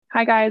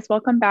Hi, guys.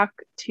 Welcome back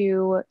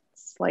to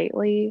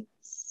Slightly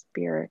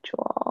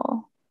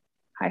Spiritual.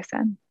 Hi,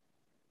 Sen.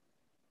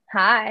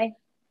 Hi.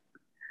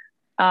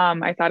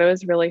 I thought it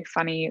was really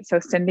funny. So,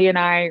 Cindy and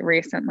I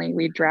recently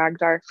we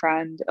dragged our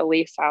friend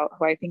Elise out,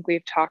 who I think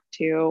we've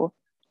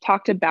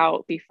talked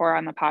about before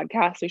on the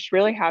podcast. We should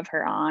really have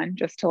her on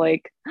just to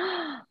like We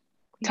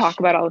talk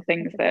about should. all the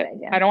things That's a good that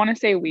I idea. don't want to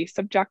say we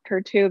subject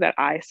her to, that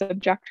I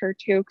subject her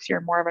to, because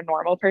you're more of a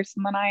normal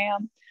person than I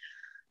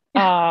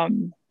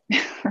am.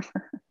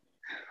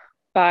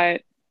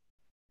 But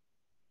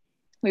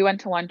we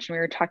went to lunch and we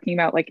were talking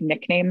about like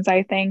nicknames,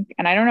 I think.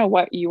 And I don't know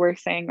what you were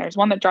saying. There's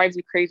one that drives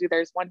you crazy,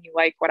 there's one you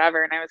like,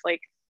 whatever. And I was like,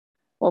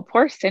 well,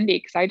 poor Cindy,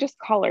 because I just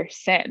call her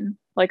Sin.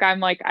 Like, I'm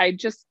like,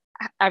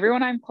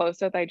 everyone I'm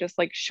close with, I just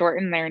like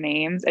shorten their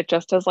names. It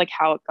just is like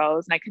how it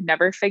goes. And I could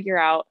never figure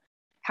out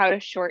how to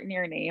shorten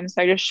your name.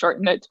 So I just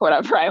shortened it to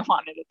whatever I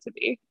wanted it to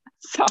be.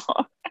 So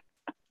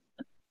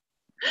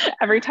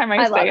every time I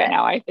I love say it it.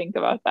 now, I think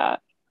about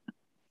that.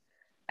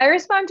 I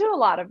respond to a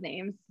lot of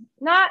names.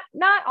 Not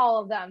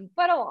all of them,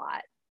 but a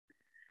lot.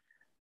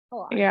 A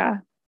lot. Yeah,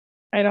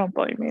 I don't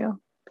blame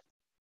you.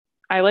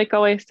 I like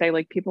always say,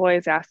 like, people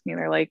always ask me,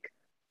 they're like,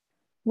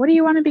 what do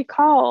you want to be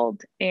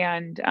called?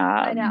 And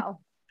I know.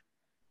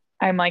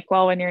 I'm like,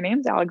 well, when your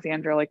name's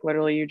Alexandra, like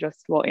literally you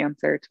just will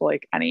answer to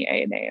like any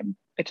A name.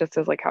 It just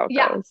is like how it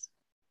Yeah. goes.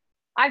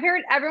 I've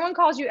heard everyone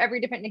calls you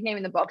every different nickname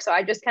in the book, so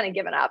I just kind of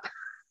given up.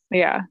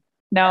 Yeah.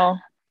 No.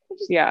 I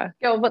just Yeah.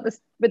 go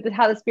with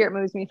how the spirit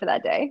moves me for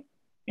that day.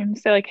 And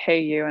say like, hey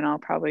you, and I'll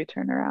probably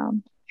turn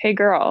around. Hey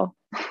girl.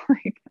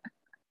 Like,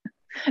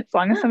 as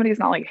long as somebody's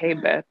not like, hey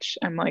bitch,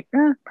 I'm like,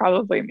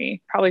 probably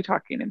me. Probably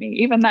talking to me.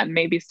 Even then,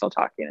 maybe still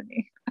talking to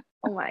me.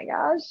 Oh my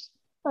gosh.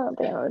 I don't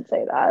think I would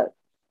say that.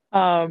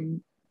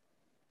 Um,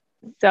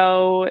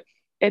 so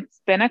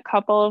it's been a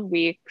couple of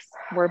weeks.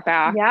 We're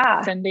back.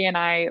 Yeah. Cindy and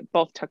I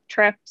both took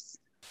trips.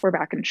 We're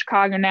back in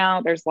Chicago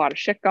now. There's a lot of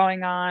shit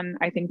going on.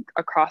 I think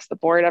across the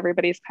board,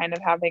 everybody's kind of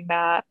having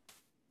that.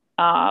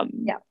 Um,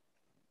 Yeah.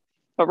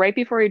 but right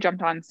before we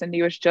jumped on,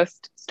 Cindy was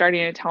just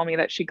starting to tell me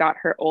that she got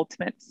her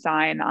ultimate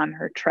sign on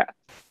her trip.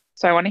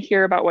 So I want to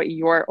hear about what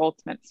your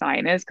ultimate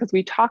sign is, because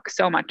we talk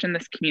so much in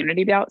this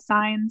community about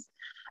signs.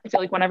 I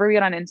feel like whenever we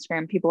get on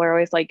Instagram, people are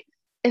always like,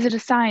 is it a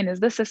sign? Is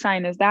this a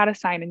sign? Is that a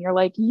sign? And you're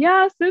like,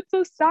 yes, it's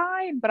a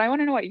sign. But I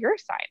want to know what your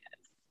sign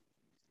is.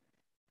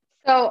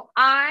 So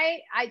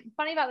I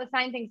funny about the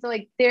sign thing. So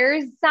like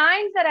there's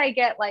signs that I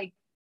get like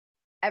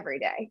every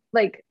day.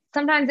 Like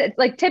sometimes it's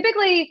like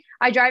typically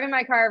I drive in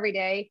my car every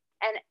day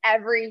and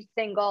every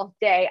single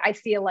day I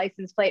see a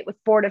license plate with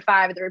 4 to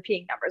 5 of the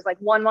repeating numbers, like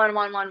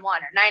 11111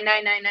 or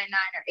 99999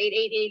 or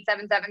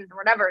 88877 or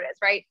whatever it is,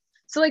 right?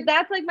 So like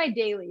that's like my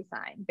daily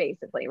sign,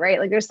 basically, right?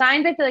 Like there's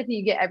signs I feel like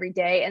you get every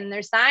day, and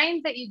there's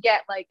signs that you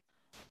get like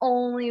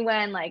only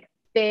when like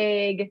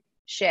big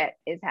shit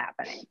is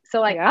happening. So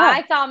like Yeah.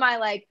 I saw my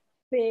like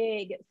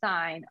big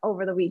sign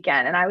over the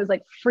weekend and I was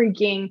like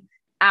freaking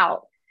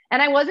out.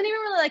 And I wasn't even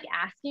really like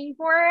asking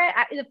for it.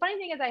 The funny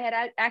thing is, I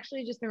had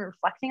actually just been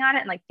reflecting on it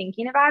and like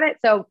thinking about it.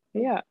 So,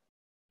 Yeah.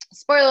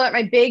 spoiler alert,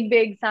 my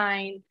big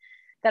sign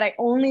that I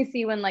only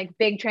see when like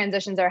big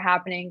transitions are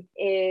happening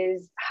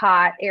is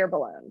hot air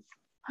balloons.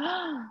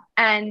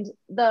 And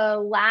the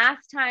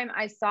last time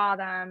I saw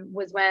them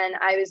was when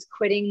I was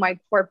quitting my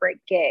corporate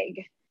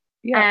gig,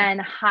 Yeah.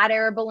 and hot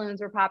air balloons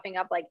were popping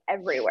up like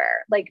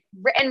everywhere. Like,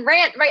 and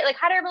right? Like,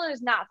 hot air balloon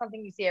is not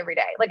something you see every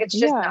day. Like, it's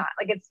just Yeah. not.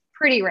 Like, it's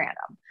pretty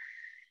random.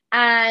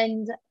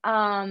 And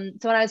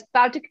so when I was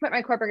about to quit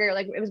my corporate career,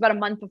 like it was about a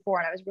month before,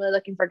 and I was really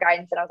looking for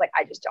guidance, and I was like,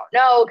 I just don't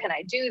know. Can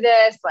I do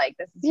this? Like,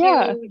 this is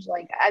Yeah. huge.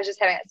 Like, I was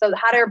just having it. So the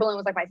hot air balloon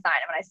was like my sign.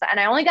 And when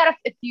I only got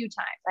a few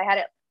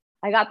times.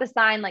 I got the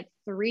sign like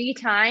 3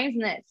 times,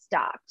 and then it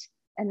stopped,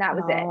 and that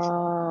was it.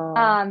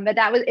 Oh. But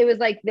it was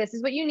like, this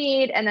is what you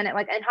need. And then it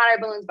like, and hot air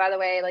balloons, by the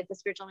way, like the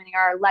spiritual meaning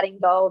are letting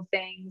go of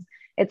things.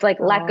 It's like,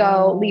 let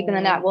go, leap in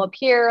the net will Oh.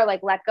 appear,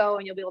 like let go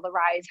and you'll be able to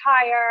rise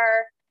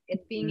higher.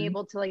 It's being Mhm.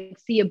 able to like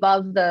see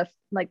above the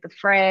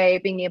fray,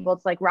 being able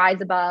to like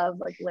rise above,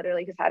 like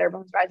literally, because hot air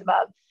balloons rise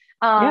above,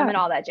 Yeah. and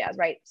all that jazz.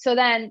 Right. So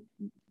then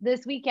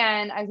this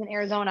weekend I was in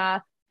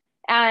Arizona,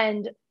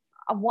 and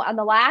on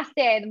the last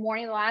day, the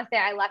morning of the last day,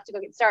 I left to go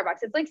get Starbucks.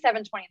 It's like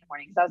 7:20 in the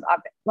morning, because I was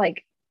up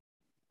like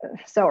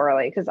so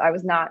early because I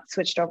was not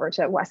switched over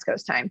to West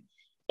Coast time.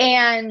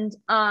 And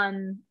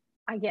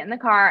I get in the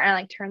car and I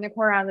like turn the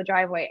corner out of the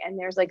driveway, and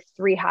there's like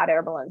 3 hot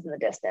air balloons in the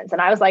distance.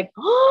 And I was like,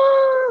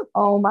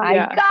 oh my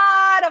Yeah.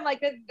 God. I'm like,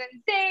 this is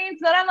insane.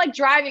 So then I'm like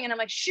driving and I'm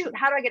like, shoot,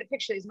 how do I get a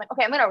picture of these? I'm like,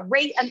 okay, I'm gonna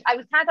race. And I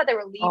was kind of thought they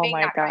were Oh leaving,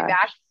 my not coming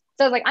back. gosh.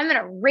 So I was like, I'm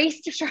gonna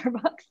race to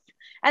Starbucks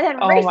and then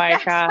Oh race my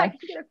back so I gosh.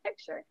 can get a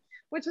picture.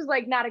 Which was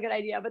like not a good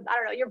idea, but I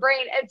don't know. Your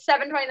brain at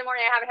 7:20 in the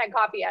morning, I haven't had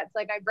coffee yet. It's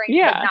like my brain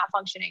is like Yeah. not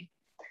functioning.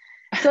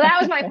 So that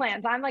was my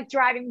plan. So I'm like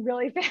driving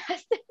really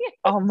fast.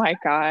 Oh my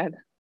God.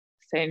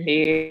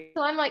 Cindy.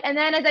 So I'm like, and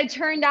then as I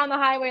turn down the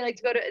highway, like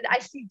to go to, I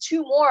see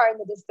 2 more in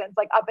the distance,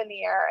 like up in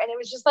the air. And it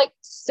was just like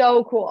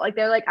so cool. Like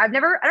they're like, I don't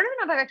even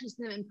know if I've actually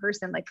seen them in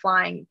person, like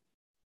flying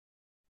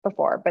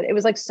before, but it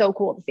was like so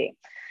cool to see.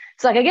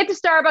 So like I get to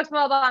Starbucks,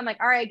 blah, blah, blah. I'm like,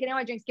 all right, getting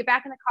my drinks, get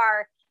back in the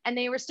car. And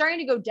they were starting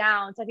to go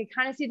down. So I could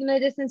kind of see them in the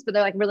distance, but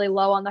they're like really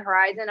low on the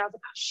horizon. I was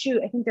like, oh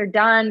shoot, I think they're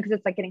done. Cause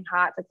it's like getting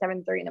hot. It's like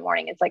 7:30 in the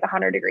morning. It's like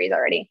 100 degrees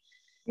already.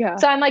 Yeah.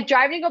 So I'm like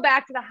driving to go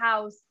back to the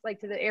house, like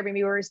to the Airbnb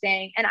where we're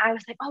staying. And I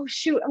was like, oh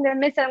shoot, I'm going to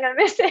miss it. I'm going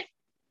to miss it.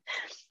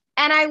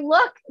 And I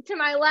look to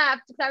my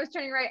left because I was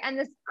turning right, and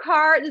this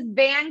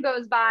van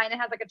goes by, and it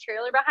has like a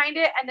trailer behind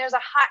it. And there's a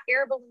hot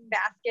air balloon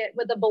basket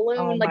with a balloon,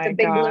 Oh like my a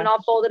big balloon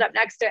all folded up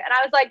next to it. And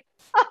I was like,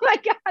 oh my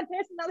God,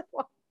 there's another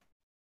one.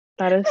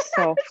 That is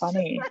so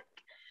funny.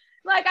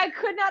 Like I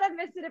could not have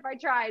missed it if I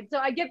tried. So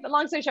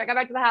long story short, I got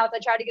back to the house. I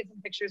tried to get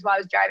some pictures while I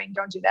was driving.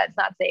 Don't do that. It's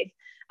not safe.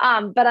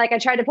 But like I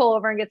tried to pull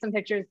over and get some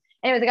pictures.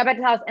 Anyways, I got back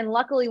to the house, and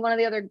luckily one of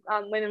the other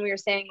women we were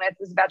staying with,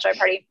 was a bachelor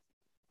party.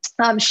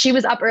 She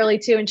was up early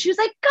too. And she was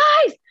like,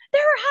 guys,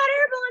 there were hot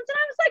air balloons. And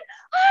I was like,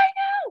 I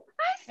know,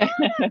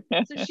 I saw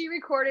them. So she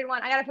recorded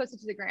one. I got to post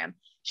it to the gram.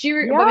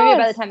 But maybe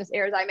by the time this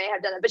airs, I may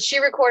have done it, but she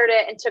recorded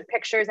it and took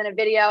pictures and a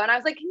video. And I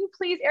was like, can you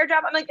please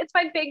airdrop? I'm like, it's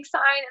my big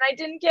sign and I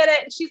didn't get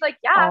it. And she's like,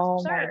 yeah,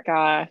 oh sure. My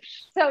gosh.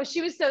 So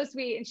she was so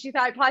sweet. And she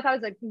probably thought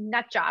it was a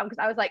nut job, because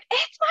I was like,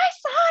 it's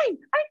my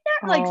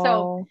sign.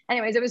 So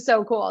anyways, it was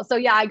so cool. So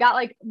yeah, I got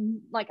like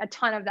a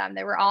ton of them.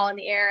 They were all in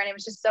the air, and it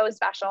was just so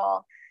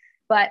special.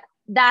 But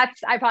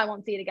I probably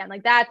won't see it again.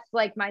 Like that's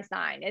like my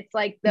sign. It's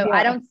like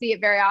I don't see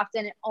it very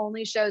often. It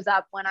only shows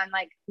up when I'm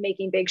like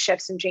making big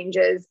shifts and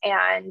changes.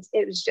 And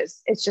it's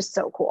just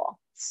so cool.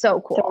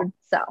 So cool.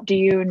 So do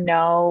you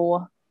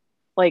know,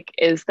 like,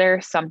 is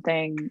there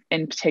something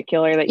in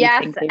particular that you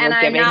think they were and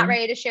I'm giving? not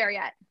ready to share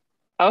yet.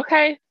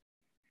 Okay.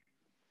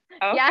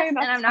 Yes, and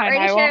I'm not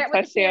ready to share it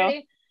with the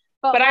community.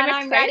 But I'm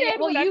excited. I'm ready,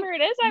 well, whatever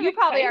it is, you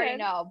probably already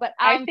know, but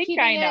I think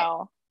I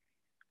know.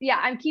 Yeah,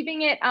 I'm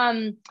keeping it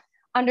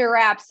under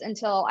wraps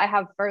until I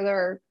have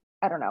further,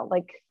 I don't know,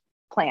 like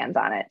plans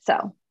on it.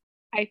 So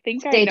I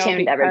think stay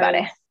tuned,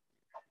 everybody.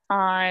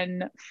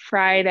 On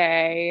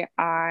Friday,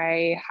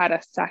 I had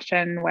a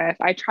session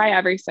I try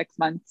every 6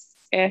 months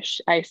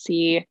ish. I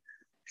see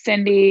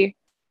Cindy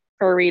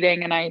for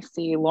reading, and I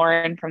see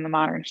Lauren from the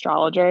Modern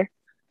Astrologer.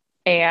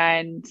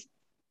 And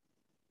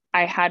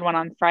I had one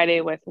on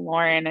Friday with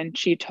Lauren, and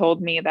she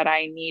told me that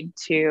I need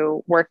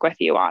to work with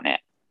you on it.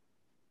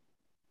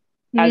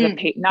 As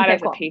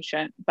a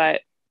patient,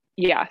 but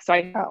yeah. So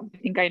I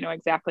think I know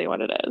exactly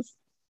what it is.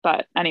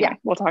 But anyway,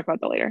 we'll talk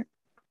about that later.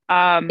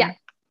 Yeah.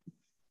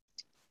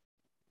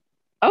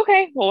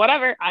 Okay. Well,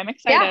 whatever. I'm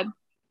excited.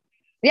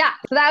 Yeah.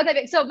 So that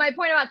was so my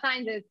point about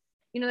signs is,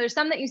 there's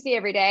some that you see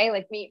every day.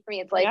 Like for me,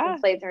 it's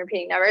license plates and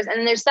repeating numbers. And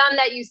then there's some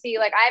that you see,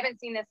 like I haven't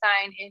seen this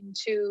sign in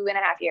 2.5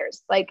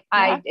 years. Like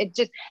and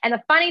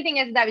the funny thing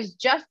is that I was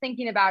just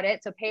thinking about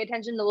it. So pay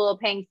attention to little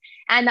pings.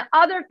 And the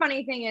other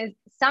funny thing is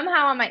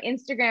somehow on my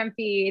Instagram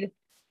feed,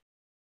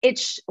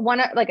 it's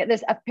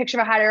a picture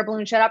of a hot air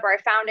balloon showed up, or I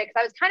found it because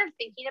I was kind of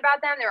thinking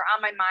about them. They were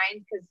on my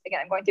mind because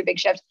again, I'm going through big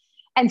shifts.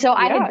 And so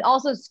I had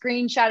also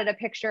screenshotted a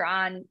picture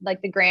on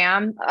like the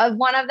gram of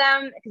one of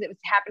them because it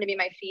happened to be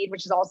my feed,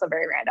 which is also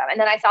very random. And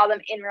then I saw them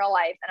in real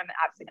life, and I'm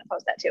obviously going to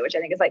post that too, which I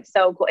think is like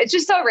so cool. It's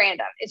just so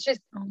random. It's just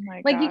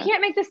like, you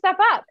can't make this stuff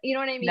up. You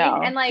know what I mean?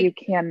 No, and like, you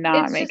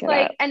cannot make it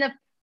up.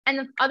 And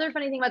the other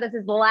funny thing about this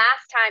is the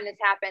last time this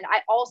happened,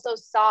 I also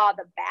saw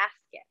the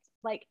basket.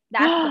 Like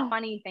that's the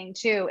funny thing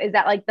too, is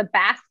that like the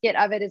basket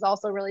of it is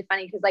also really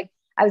funny. Cause like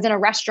I was in a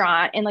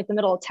restaurant in like the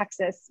middle of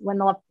Texas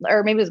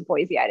or maybe it was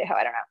Boise, Idaho.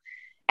 I don't know.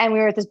 And we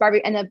were at this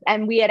barbecue,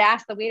 and we had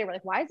asked the waiter, we're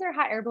like, why is there a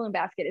hot air balloon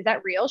basket? Is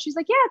that real? She's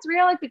like, yeah, it's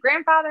real. Like the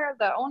grandfather of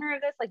the owner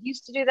of this, like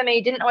used to do them and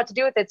he didn't know what to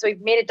do with it. So he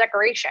made a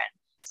decoration.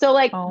 So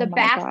like the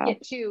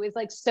basket too is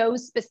like so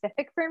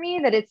specific for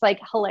me that it's like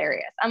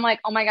hilarious. I'm like,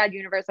 oh my God,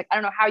 universe. Like, I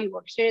don't know how you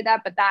orchestrated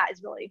that, but that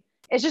is really,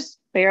 it's just.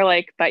 They're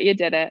like, but you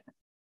did it.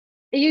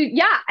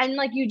 And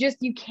like,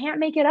 you can't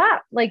make it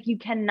up. Like you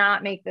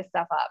cannot make this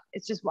stuff up.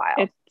 It's just wild.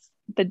 It's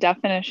the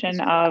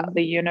definition of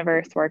the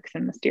universe works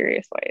in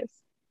mysterious ways.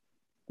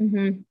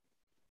 Mm-hmm.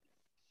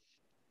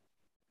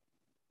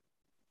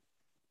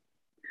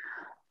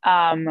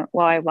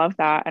 Well, I love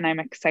that. And I'm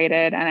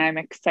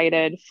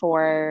excited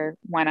for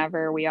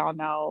whenever we all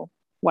know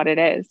what it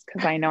is.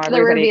 Cause I know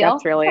everybody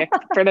gets really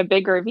for the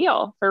big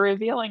reveal, for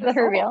revealing the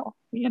soul, reveal,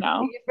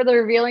 for the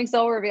revealing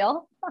soul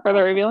reveal, for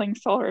the revealing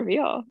soul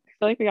reveal. I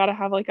feel like we got to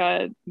have like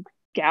a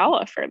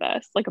gala for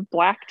this, like a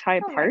black tie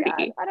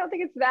party. I don't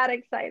think it's that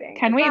exciting.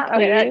 Can we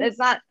please? It's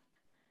not.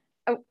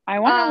 I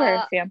want to wear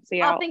a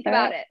fancy outfit. I'll think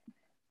about it.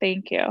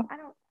 Thank you.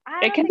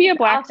 It can be a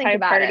black tie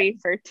party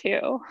for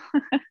two.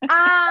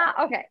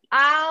 Okay.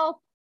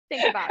 I'll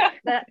think about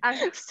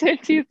it.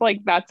 Cindy's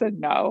like, that's a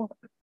no.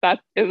 That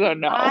is a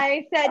no.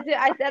 I said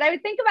I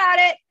would think about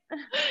it.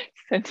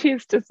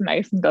 Cindy's just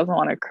nice and doesn't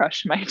want to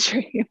crush my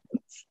dreams.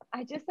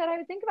 I just said I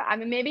would think about it. I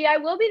mean, maybe I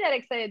will be that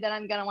excited that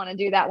I'm going to want to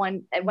do that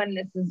when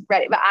this is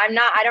ready, but I'm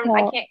not, I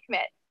can't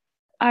commit.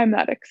 I'm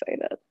not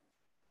excited.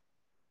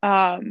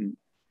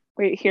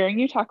 Wait, hearing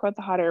you talk about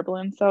the hot air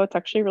balloon, so it's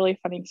actually really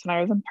funny because when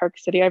I was in Park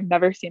City, I've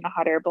never seen a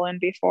hot air balloon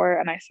before,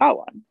 and I saw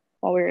one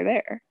while we were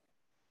there.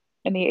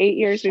 In the 8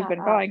 years we've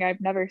been going,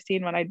 I've never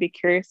seen one. I'd be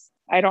curious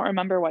I don't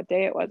remember what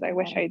day it was. I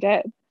wish I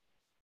did.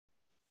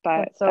 But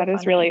That's so that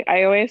is funny. really,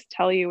 I always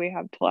tell you we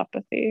have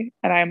telepathy,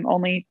 and I'm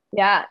only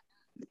Yeah.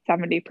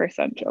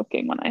 70%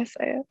 joking when I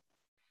say it.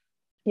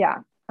 Yeah.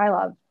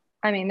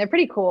 I mean, they're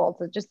pretty cool.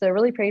 So just, they're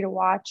really pretty to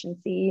watch and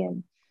see.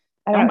 And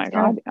I don't Oh know, my it's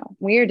kind of God. Yeah.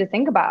 weird to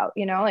think about,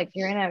 like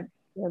you're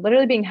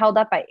literally being held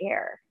up by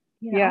air.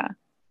 Yeah.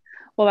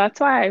 Well, that's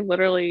why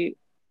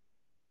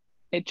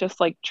it just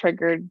like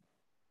triggered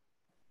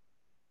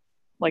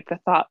like the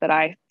thought that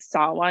I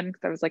saw one,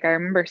 because I was like, I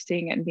remember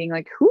seeing it and being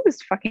like, who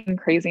is fucking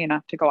crazy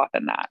enough to go up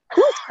in that?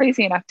 Who is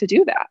crazy enough to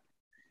do that?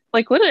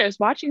 Like literally, I was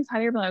watching this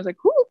hot air balloon. I was like,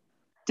 who?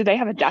 Did they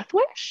have a death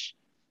wish?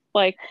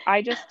 Like,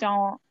 I just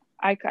don't.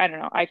 I don't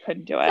know. I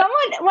couldn't do it.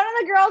 One of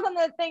the girls on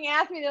the thing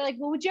asked me, they're like,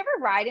 well, would you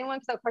ever ride in one?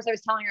 Because of course I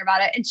was telling her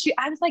about it. And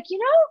I was like,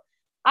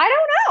 I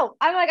don't know.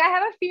 I'm like, I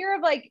have a fear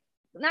of like,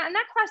 not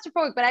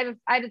claustrophobic, but I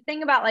have a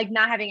thing about like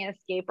not having an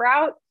escape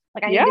route.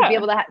 Like I need to be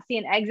able to see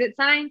an exit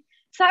sign.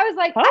 So I was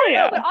like, I don't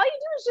know, but all you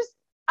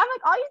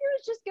do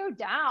is just go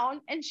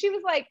down. And she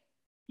was like,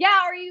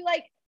 yeah, or you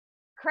like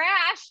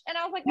crash. And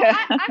I was like, well,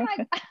 I'm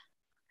like,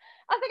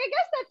 I was like, I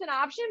guess that's an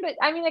option, but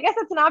I mean, I guess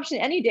that's an option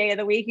any day of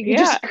the week. You can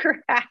just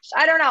crash.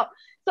 I don't know.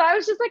 So I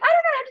was just like, I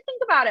don't know. I have to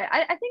think about it.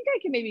 I think I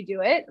can maybe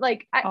do it.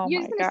 Like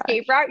use an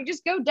escape route. You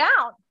just go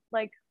down.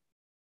 Like,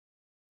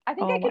 I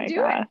think I could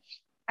do it.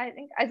 I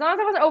think as long as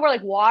it wasn't over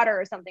like water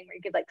or something where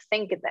you could like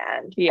sink at the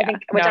end. Yeah.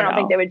 I don't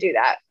think they would do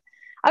that.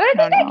 But I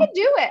think I could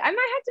do it. I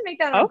might have to make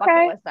that on a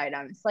bucket list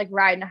item. It's like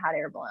riding a hot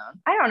air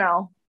balloon. I don't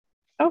know.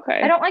 Okay.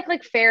 I don't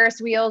like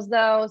Ferris wheels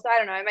though. So I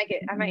don't know. I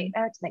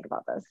have to think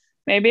about this.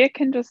 Maybe it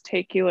can just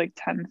take you like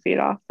 10 feet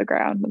off the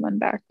ground and then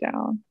back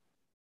down.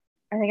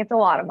 I think it's a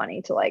lot of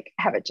money to like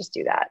have it just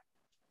do that.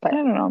 But I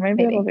don't know.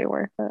 Maybe it'll be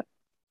worth it.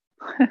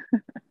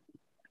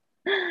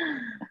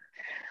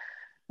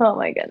 Oh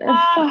my goodness.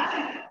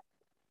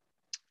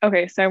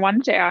 Okay, so I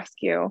wanted to ask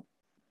you.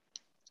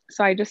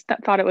 So I just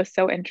thought it was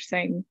so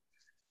interesting.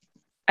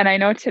 And I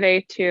know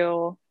today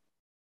too,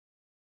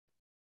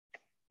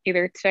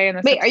 either today in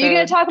this Wait, episode, are you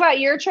going to talk about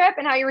your trip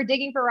and how you were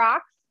digging for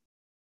rocks?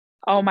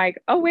 Oh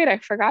wait, I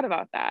forgot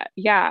about that.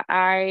 Yeah,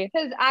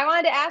 because I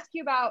wanted to ask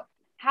you about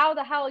how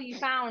the hell you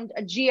found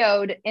a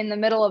geode in the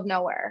middle of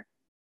nowhere.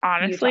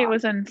 Honestly, Utah, it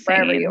was insane.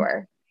 Wherever you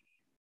were.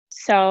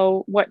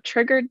 So what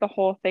triggered the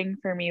whole thing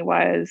for me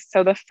was,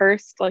 so the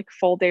first like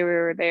full day we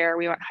were there,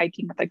 we went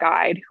hiking with a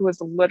guide who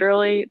was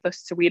literally the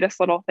sweetest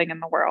little thing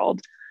in the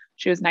world.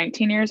 She was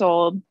 19 years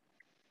old.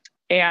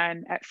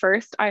 And at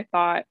first I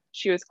thought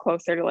she was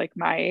closer to like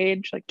my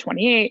age, like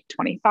 28,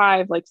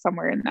 25, like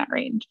somewhere in that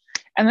range.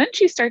 And then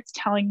she starts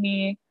telling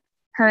me,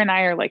 her and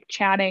I are like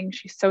chatting.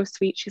 She's so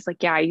sweet. She's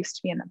like, yeah, I used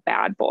to be in the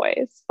Bad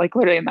Boys. Like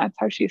literally, and that's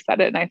how she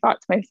said it. And I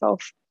thought to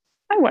myself,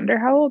 I wonder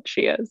how old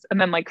she is. And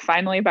then like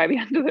finally by the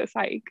end of this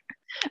hike,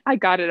 I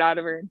got it out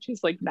of her and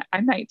she's like,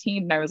 I'm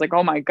 19. And I was like,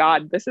 oh my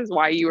God, this is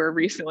why you were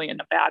recently in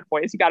the Bad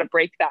Boys. You got to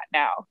break that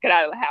now. Get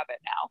out of the habit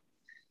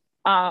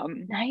now.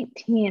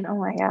 19. Oh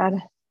my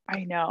God.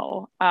 I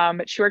know.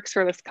 But she works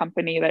for this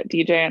company that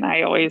DJ and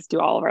I always do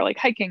all of our like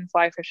hiking,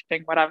 fly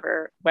fishing,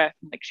 whatever with.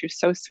 Like she was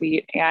so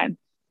sweet. And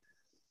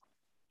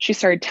she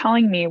started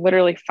telling me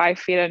literally 5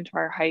 feet into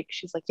our hike,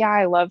 she's like, yeah,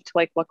 I love to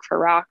like look for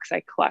rocks.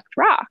 I collect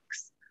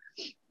rocks,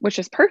 which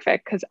is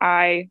perfect because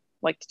I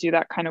like to do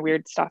that kind of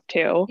weird stuff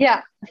too.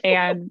 Yeah.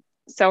 And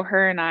so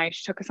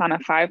she took us on a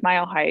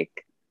 5-mile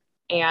hike.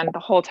 And the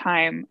whole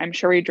time, I'm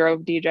sure we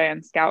drove DJ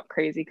and Scout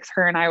crazy because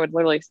her and I would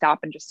literally stop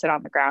and just sit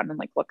on the ground and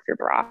like look through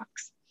the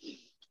rocks.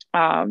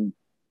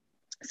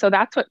 So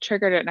that's what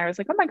triggered it. And I was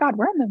like, oh my God,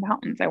 we're in the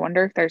mountains. I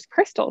wonder if there's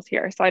crystals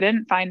here. So I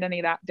didn't find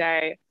any that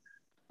day.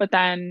 But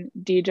then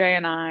DJ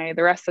and I,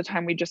 the rest of the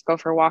time, we just go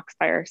for walks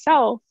by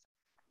ourselves.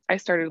 I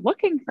started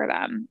looking for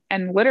them.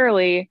 And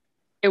literally,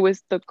 it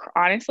was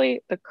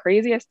honestly the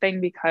craziest thing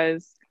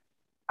because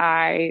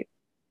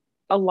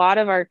a lot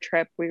of our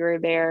trip, we were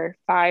there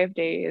 5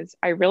 days.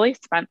 I really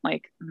spent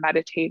like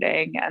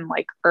meditating and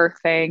like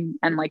earthing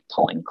and like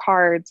pulling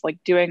cards, like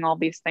doing all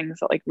these things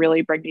that like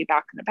really bring me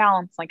back into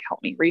balance, like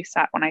help me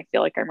reset when I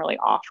feel like I'm really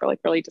off or like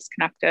really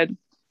disconnected.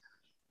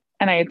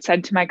 And I had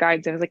said to my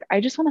guides, I was like,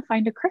 I just want to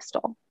find a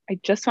crystal. I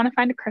just want to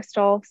find a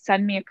crystal.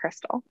 Send me a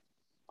crystal.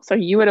 So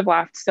you would have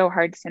laughed so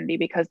hard, Cindy,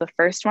 because the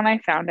first one I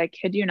found, I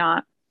kid you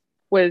not,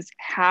 was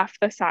half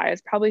the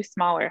size, probably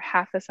smaller,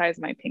 half the size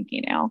of my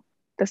pinky nail.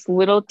 This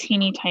little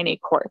teeny tiny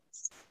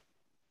quartz.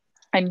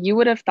 And you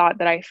would have thought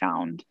that I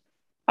found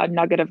a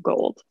nugget of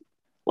gold.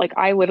 Like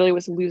I literally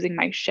was losing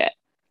my shit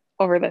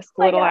over this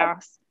little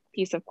ass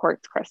piece of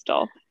quartz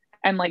crystal.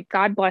 And like,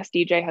 God bless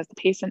DJ has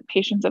the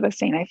patience of a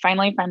saint. I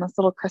finally find this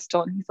little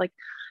crystal and he's like,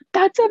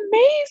 that's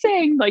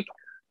amazing. Like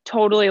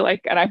totally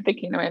like, and I'm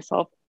thinking to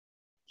myself,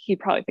 he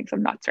probably thinks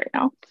I'm nuts right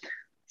now.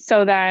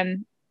 So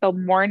then the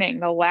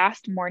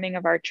last morning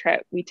of our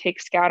trip, we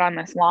take Scout on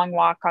this long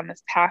walk on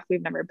this path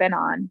we've never been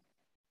on.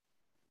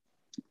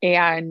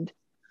 And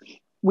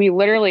we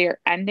literally are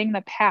ending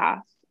the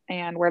path,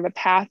 and where the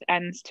path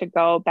ends to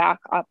go back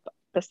up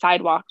the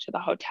sidewalk to the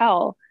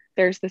hotel,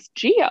 there's this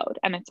geode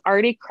and it's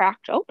already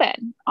cracked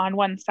open on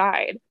one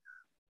side.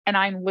 and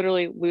I'm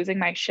literally losing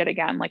my shit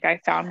again. Like I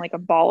found like a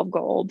ball of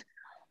gold.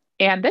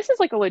 And this is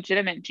like a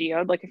legitimate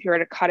geode. Like if you were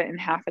to cut it in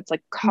half, it's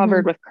like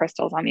covered Mhm. with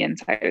crystals on the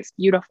inside. It's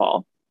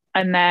beautiful.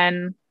 And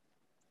then,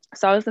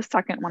 so that was the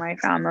second one I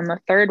found. Then the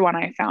third one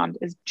I found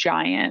is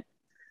giant.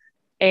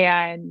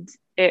 And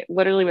it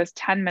literally was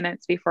 10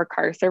 minutes before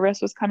car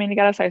service was coming to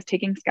get us. I was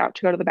taking Scout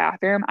to go to the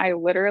bathroom. I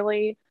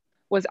literally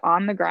was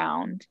on the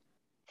ground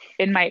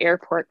in my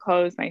airport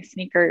clothes, my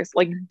sneakers,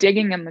 like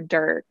digging in the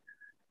dirt.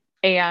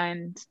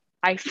 And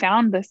I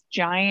found this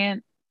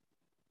giant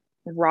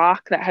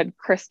rock that had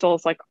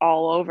crystals like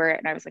all over it.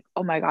 And I was like,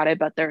 oh my God, I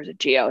bet there's a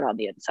geode on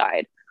the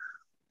inside.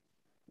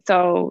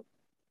 So,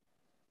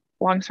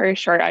 long story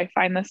short, I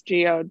find this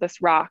geode,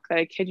 this rock that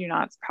I kid you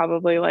not, it's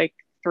probably like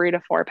 3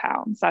 to 4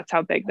 pounds. That's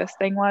how big this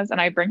thing was. And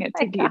I bring it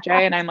My to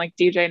DJ and God. I'm like,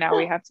 DJ, now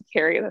we have to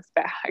carry this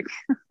bag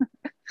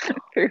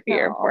through the No, oh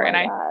airport. my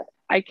And God.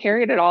 I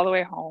carried it all the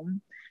way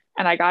home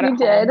and I got it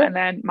You home. did? And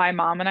then my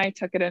mom and I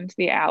took it into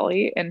the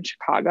alley in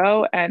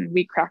Chicago and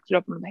we cracked it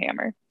open with a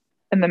hammer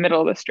in the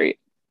middle of the street.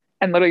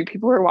 And literally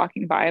people were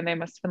walking by and they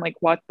must have been like,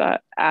 what the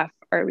F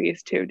are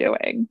these two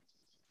doing?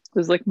 It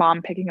was like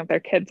mom picking up their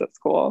kids at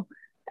school.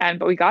 And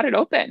but we got it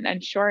open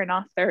and sure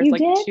enough, there was You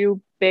like did?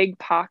 two big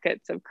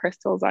pockets of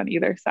crystals on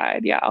either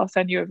side. Yeah, I'll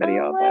send you a Oh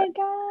video of my it.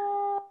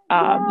 God.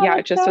 Yeah, Yeah, it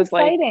that's just so was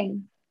like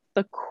exciting.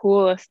 the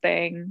coolest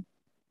thing.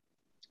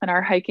 And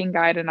our hiking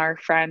guide and our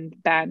friend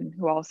Ben,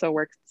 who also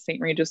works at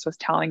St. Regis, was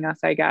telling us,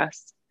 I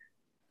guess,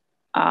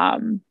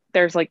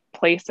 there's like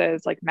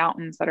places like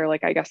mountains that are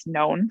like, I guess,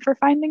 known for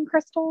finding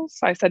crystals.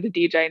 So I said to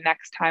DJ,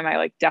 next time I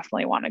like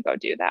definitely want to go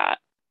do that.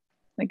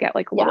 And get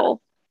like a Yeah.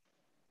 little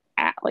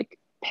at like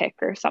pick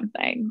or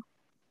something.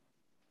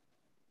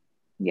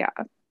 Yeah.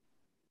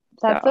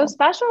 That's so So,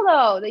 special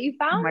though that you oh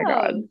found my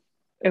God, those.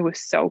 it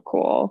was so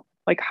cool.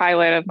 Like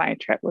highlight of my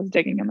trip was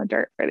digging in the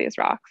dirt for these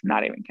rocks. I'm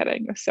not even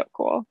kidding. It was so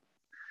cool.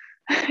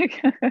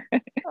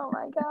 Oh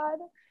my God.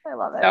 I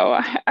love it. So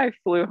I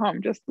flew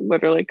home just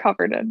literally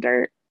covered in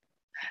dirt.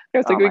 It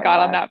was like Oh we my got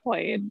on God. that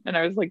plane and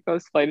I was like,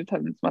 those flight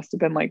attendants must have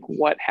been like,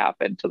 what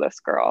happened to this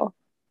girl?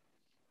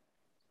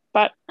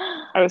 But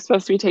I was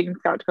supposed to be taking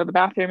Scout to go to the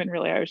bathroom and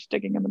really I was just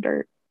digging in the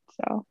dirt.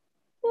 So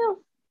Yeah.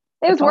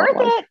 It was that's all worth it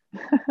was.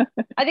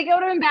 it. I think it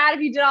would have been bad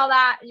if you did all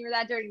that and you were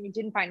that dirty and you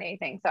didn't find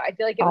anything. So I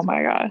feel like it Oh was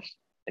my worth it. gosh.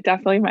 It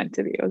definitely meant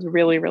to be. It was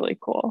really, really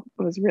cool.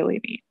 It was really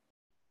neat.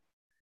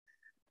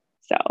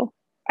 So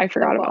I So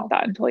forgot about cool.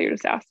 that until you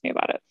just asked me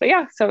about it. But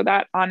yeah, so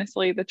that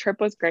honestly, the trip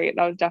was great.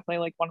 That was definitely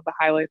like one of the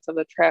highlights of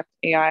the trip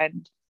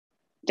and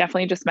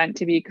definitely just meant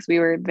to be because we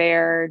were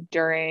there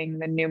during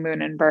the new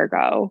moon in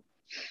Virgo,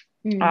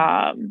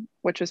 Mm.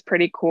 which was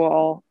pretty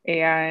cool.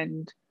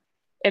 And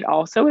it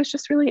also is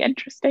just really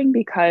interesting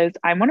because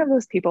I'm one of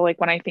those people, like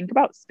when I think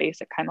about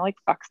space, it kind of like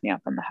fucks me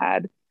up in the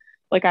head.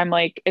 Like I'm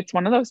like, it's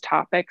one of those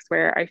topics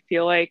where I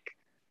feel like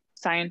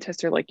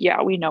scientists are like,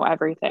 yeah, we know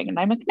everything. And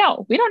I'm like,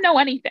 no, we don't know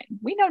anything.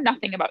 We know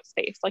nothing about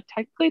space. Like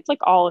technically it's like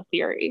all a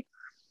theory.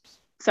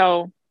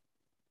 So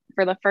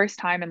for the first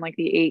time in like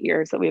the 8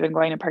 years that we've been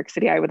going to Park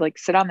City, I would like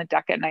sit on the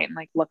deck at night and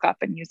like look up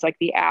and use like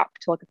the app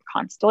to look at the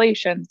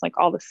constellations, like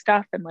all the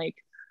stuff. And like,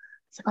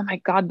 it's like, oh my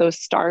God, those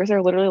stars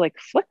are literally like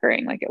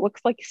flickering. Like it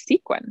looks like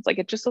sequins. Like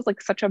it just was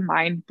like such a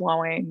mind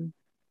blowing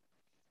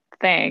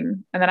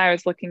thing. And then I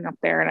was looking up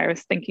there and I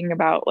was thinking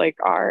about like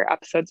our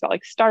episodes about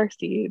like star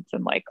seeds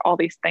and like all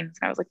these things.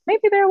 And I was like,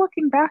 maybe they're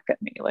looking back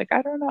at me. Like,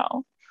 I don't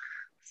know.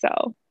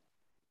 So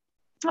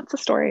that's the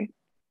story.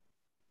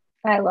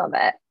 I love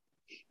it.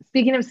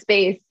 Speaking of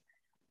space,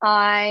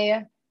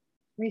 I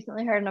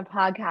recently heard in a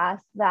podcast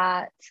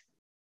that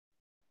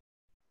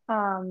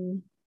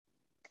um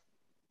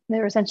they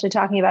were essentially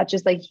talking about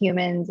just like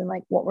humans and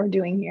like what we're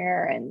doing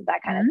here and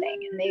that kind of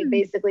thing. And they Mm.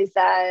 basically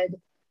said,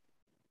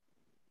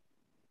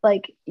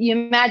 like, you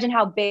imagine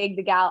how big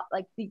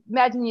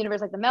imagine the universe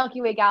like the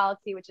Milky Way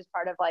galaxy, which is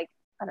part of like,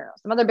 I don't know,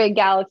 some other big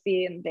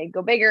galaxy, and they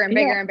go bigger and Yeah.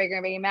 bigger and bigger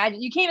and bigger.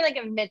 Imagine, you can't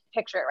even like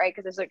picture it, right?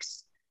 Because there's like,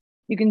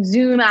 you can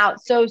zoom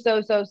out so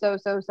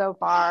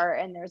far,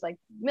 and there's like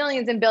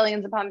millions and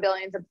billions upon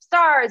billions of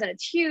stars, and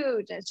it's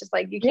huge, and it's just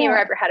like you can't even Yeah.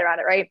 wrap your head around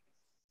it, right?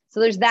 So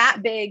there's that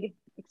big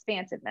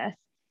expansiveness.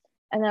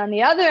 And then on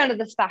the other end of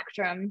the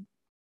spectrum,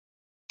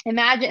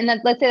 imagine, and then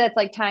let's say that's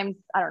like times,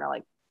 I don't know,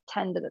 like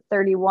 10 to the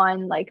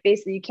 31, like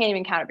basically you can't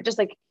even count it, but just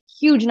like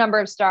huge number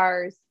of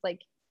stars,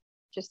 like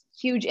just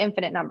huge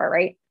infinite number,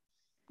 right?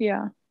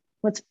 Yeah.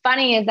 What's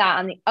funny is that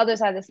on the other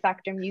side of the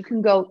spectrum, you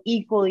can go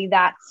equally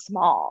that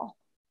small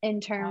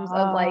in terms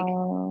of like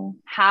Oh,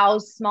 how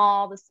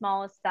small the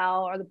smallest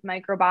cell or the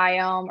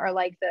microbiome or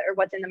like or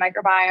what's in the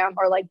microbiome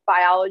or like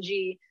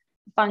biology,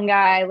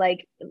 fungi,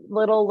 like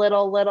little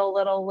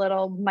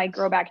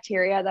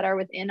microbacteria that are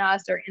within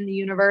us or in the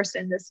universe,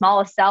 and the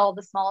smallest cell,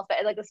 the smallest,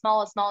 like the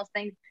smallest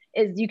thing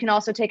is, you can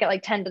also take it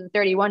like 10 to the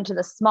 31 to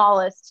the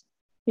smallest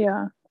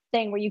yeah.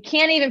 thing where you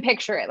can't even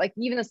picture it. Like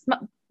even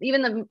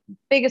the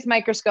biggest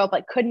microscope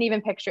like couldn't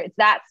even picture it. It's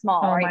that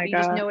small, Oh right? my But you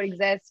just know gosh. it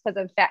exists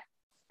because of fact.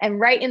 And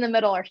right in the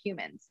middle are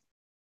humans.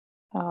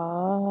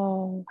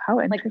 Oh, how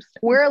Like interesting is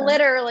we're that?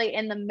 literally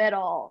in the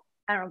middle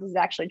I don't know if this is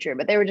actually true,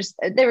 but they were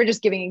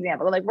just giving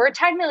examples. Like, we're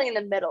technically in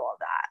the middle of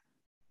that.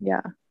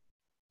 Yeah.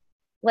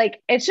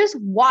 Like, it's just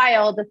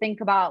wild to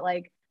think about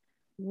like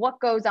what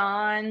goes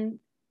on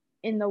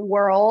in the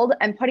world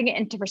and putting it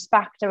into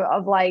perspective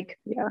of like,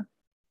 Yeah.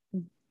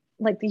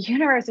 like the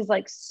universe is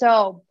like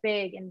so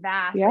big and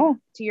vast. Yeah. Like,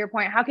 to your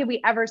point, how could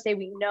we ever say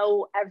we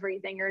know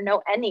everything or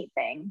know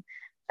anything,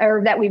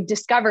 or that we've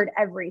discovered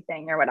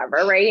everything or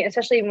whatever, right?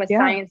 Especially even with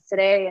science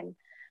today, and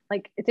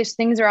like there's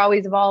things are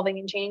always evolving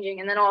and changing.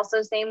 And then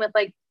also same with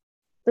like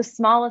the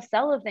smallest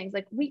cell of things.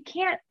 Like, we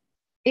can't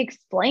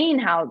explain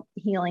how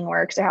healing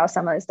works or how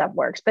some of this stuff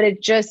works, but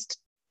it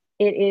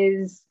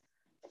is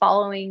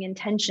following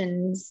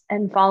intentions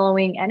and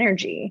following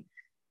energy.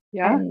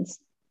 Yeah. And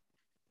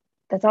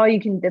that's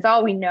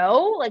all we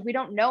know. Like, we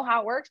don't know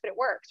how it works, but it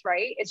works,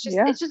 right? It's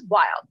just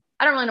wild.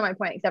 I don't really know my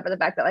point, except for the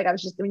fact that like,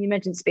 when you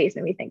mentioned space,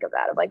 made me think of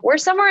that, of like, we're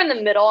somewhere in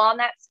the middle on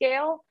that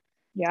scale.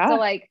 Yeah. So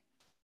like,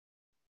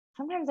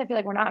 sometimes I feel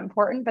like we're not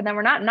important, but then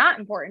we're not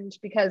important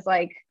because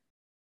like,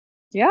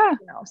 yeah,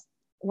 you know,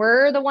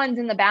 we're the ones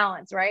in the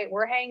balance, right?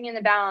 We're hanging in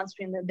the balance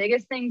between the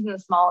biggest things and the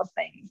smallest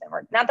things. And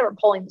we're not that we're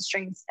pulling the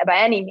strings by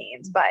any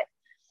means, but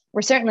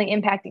we're certainly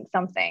impacting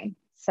something.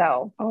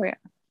 So, oh yeah.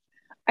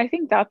 I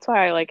think that's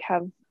why I like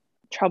have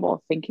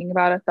trouble thinking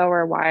about it though,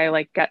 or why I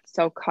like get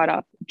so caught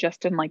up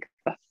just in like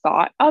the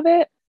thought of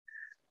it.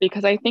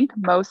 Because I think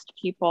most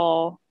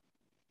people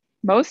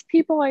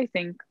I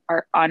think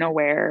are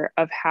unaware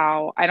of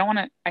how,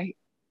 I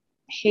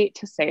hate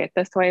to say it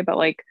this way, but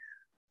like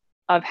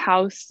of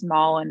how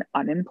small and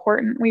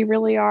unimportant we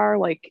really are,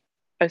 like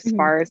as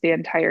far as the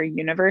entire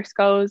universe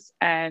goes.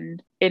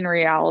 And in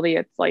reality,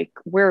 it's like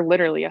we're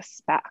literally a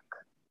speck.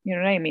 You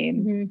know what I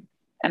mean?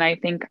 And I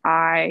think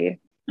I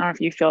don't know if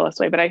you feel this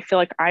way, but I feel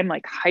like I'm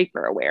like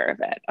hyper aware of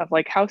it, of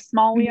like how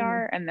small we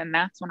are. And then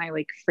that's when I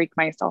like freak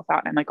myself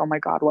out. And I'm like, oh my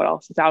God, what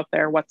else is out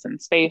there? What's in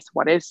space?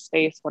 What is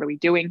space? What are we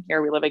doing here?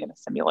 Are we living in a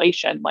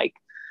simulation? Like,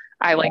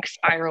 I like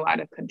spiral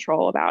out of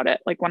control about it.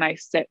 Like when I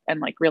sit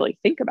and like really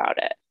think about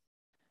it.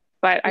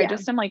 But I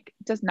just am like,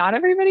 does not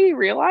everybody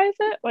realize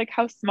it? Like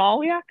how small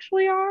we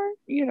actually are,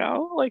 you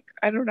know? Like,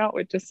 I don't know.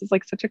 It just is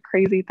like such a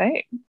crazy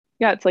thing.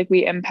 Yeah, it's like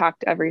we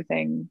impact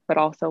everything, but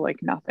also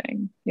like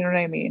nothing. You know what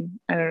I mean?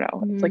 I don't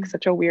know. It's like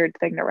such a weird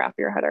thing to wrap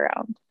your head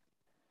around.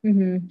 I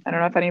don't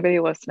know if anybody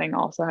listening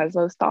also has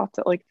those thoughts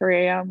at like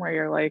 3 a.m. where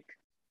you're like,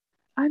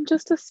 I'm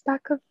just a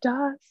speck of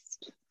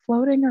dust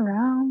floating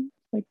around.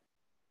 Like,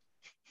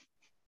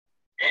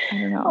 I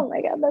don't know. Oh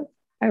my God.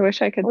 I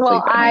wish I could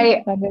sleep at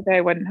night. Then maybe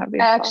I wouldn't have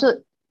these thoughts.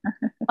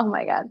 Oh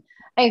my God.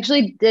 I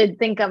actually did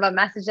think of a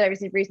message that I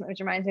received recently, which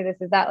reminds me of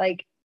this, is that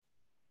like,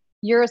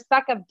 you're a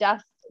speck of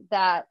dust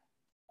that,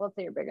 let's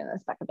say you're bigger than a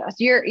speck of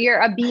dust. You're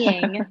a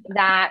being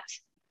that,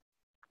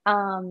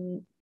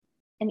 and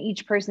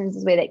each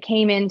person's way that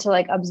came in to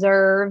like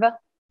observe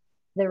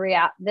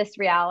this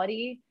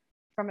reality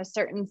from a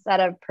certain set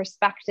of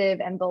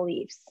perspective and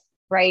beliefs,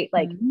 right?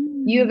 Like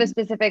you have a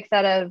specific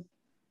set of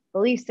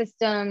belief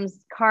systems,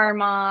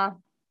 karma,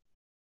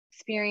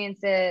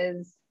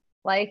 experiences,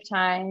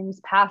 lifetimes,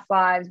 past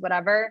lives,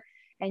 whatever.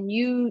 And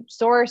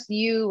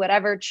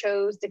whatever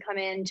chose to come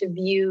in to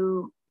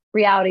view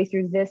reality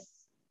through this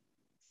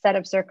set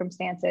of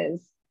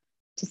circumstances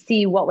to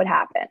see what would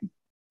happen.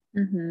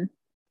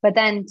 But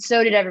then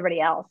so did everybody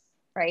else,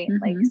 right?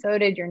 Like, so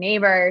did your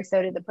neighbor,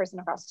 so did the person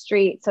across the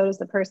street, so does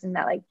the person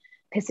that like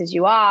pisses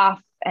you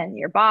off, and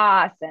your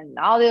boss, and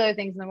all the other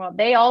things in the world.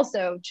 They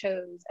also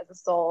chose as a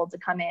soul to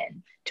come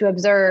in to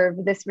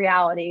observe this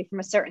reality from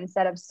a certain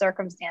set of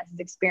circumstances,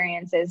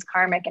 experiences,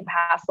 karmic and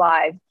past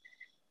lives,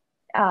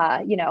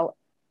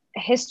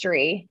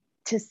 history,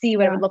 to see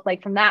what it would look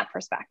like from that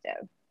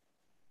perspective.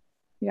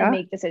 And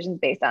make decisions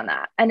based on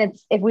that. And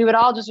it's, if we would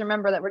all just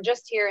remember that we're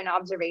just here in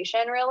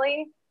observation,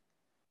 really.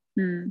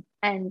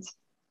 And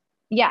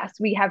yes,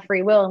 we have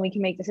free will and we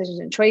can make decisions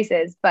and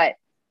choices, but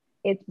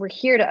we're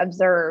here to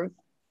observe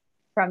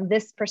from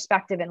this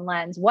perspective and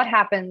lens. What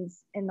happens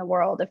in the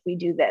world if we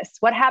do this?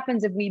 What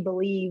happens if we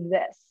believe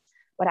this?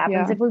 What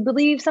happens if we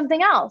believe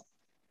something else?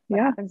 What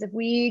happens if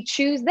we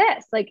choose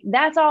this? Like,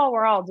 that's all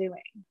we're all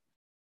doing.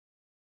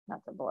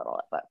 Not to belittle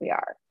it, but we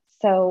are.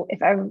 So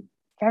if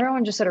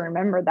everyone just sort of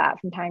remembered that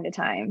from time to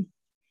time,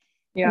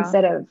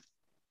 instead of,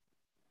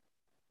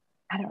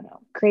 I don't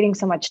know, creating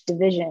so much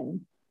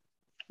division,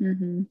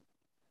 and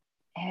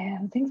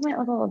things might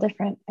look a little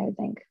different, I would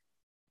think.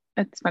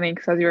 It's funny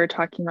because as you were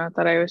talking about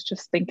that, I was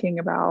just thinking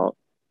about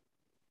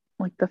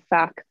like the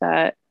fact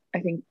that I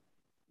think,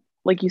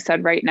 like you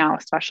said, right now,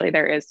 especially,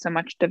 there is so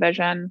much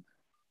division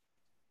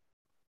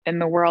in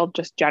the world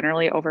just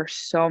generally over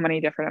so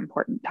many different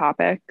important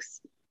topics.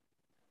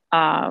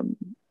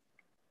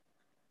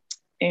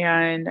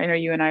 And I know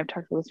you and I have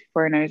talked about this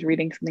before, and I was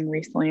reading something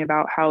recently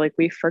about how like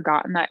we've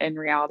forgotten that in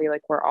reality,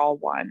 like we're all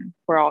one,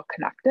 we're all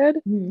connected.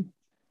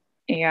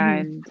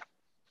 And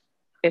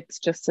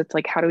it's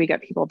like, how do we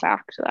get people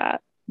back to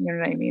that? You know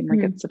what I mean? Like,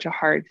 it's such a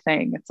hard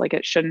thing. It's like,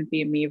 it shouldn't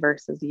be me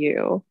versus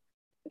you.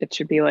 It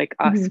should be like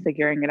us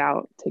figuring it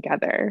out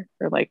together,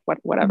 or like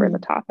whatever the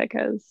topic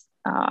is.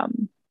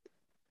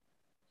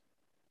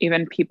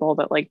 even people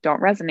that like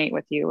don't resonate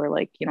with you or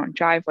like you don't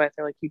jive with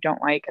or like you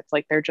don't like, it's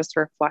like they're just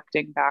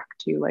reflecting back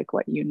to like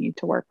what you need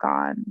to work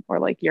on or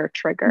like your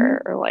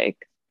trigger or like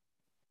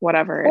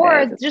whatever or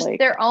it is. It's just like,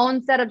 their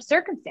own set of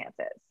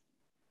circumstances.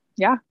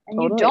 yeah, And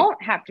totally. you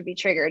don't have to be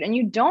triggered and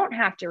you don't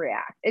have to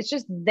react. It's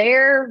just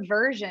their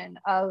version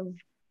of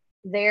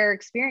their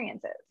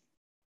experiences.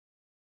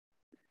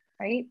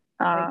 Right?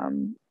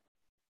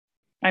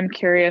 I'm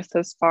curious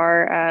as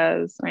far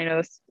as, I know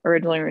this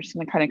originally we were just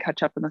going to kind of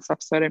catch up in this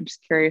episode. I'm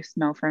just curious to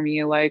know from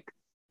you, like,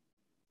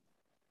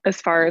 as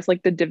far as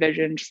like the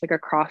division, just like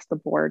across the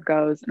board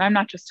goes. And I'm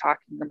not just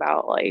talking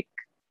about like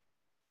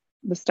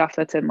the stuff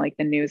that's in like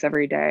the news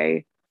every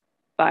day,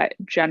 but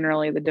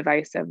generally the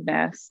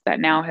divisiveness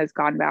that now has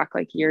gone back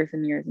like years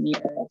and years and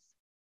years.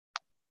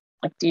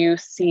 Like, do you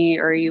see,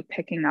 or are you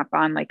picking up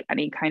on like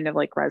any kind of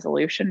like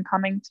resolution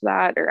coming to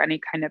that or any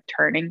kind of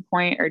turning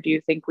point? Or do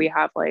you think we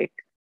have like,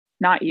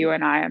 not you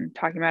and I'm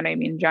talking about, I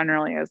mean,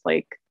 generally as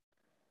like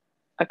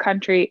a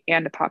country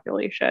and a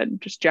population,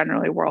 just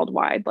generally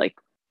worldwide, like,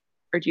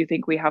 or do you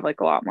think we have like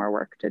a lot more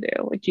work to do?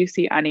 Like, do you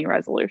see any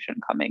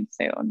resolution coming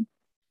soon?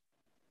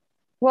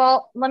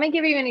 Well, let me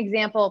give you an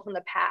example from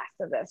the past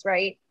of this,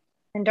 right?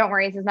 And don't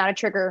worry, this is not a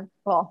trigger.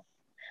 Well,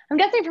 I'm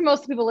guessing for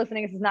most people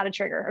listening, this is not a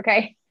trigger,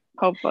 okay?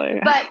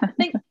 Hopefully. But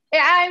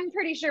I'm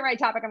pretty sure my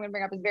topic I'm going to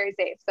bring up is very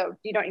safe, so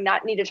you don't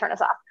not need to turn us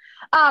off.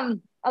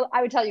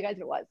 I would tell you guys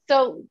what it was.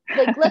 So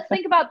like, let's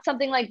think about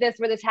something like this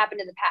where this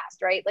happened in the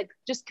past, right? Like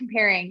just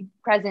comparing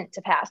present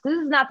to past. This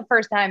is not the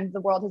first time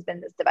the world has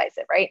been this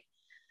divisive, right?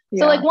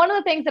 Yeah. So like one of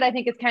the things that I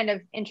think is kind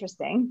of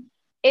interesting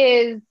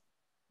is,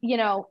 you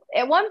know,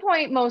 at one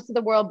point, most of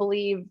the world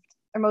believed,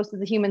 or most of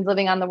the humans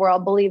living on the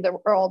world believed the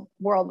world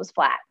was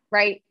flat,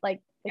 right?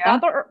 Like they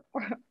thought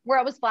the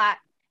world was flat.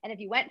 And if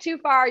you went too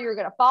far, you were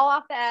going to fall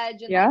off the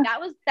edge. And like,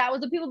 that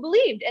was what people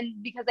believed.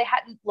 And because they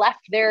hadn't left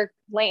their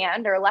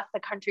land or left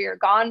the country or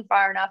gone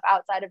far enough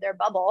outside of their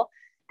bubble,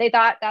 they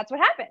thought that's what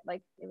happened.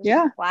 Like it was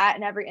just flat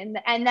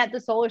and that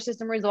the solar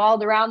system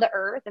revolved around the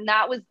earth. And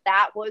that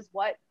was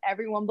what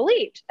everyone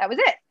believed. That was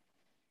it.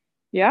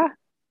 Yeah.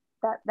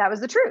 That was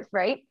the truth.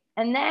 Right.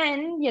 And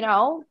then, you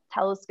know,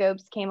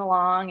 telescopes came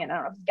along and I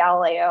don't know if it's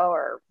Galileo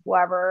or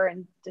whoever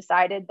and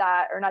decided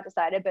that, or not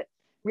decided, but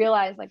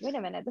realized like, wait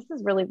a minute, this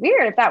is really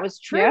weird. If that was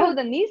true,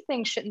 then these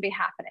things shouldn't be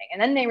happening.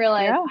 And then they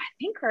realized,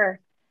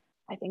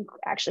 I think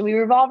actually we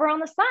revolve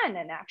around the sun.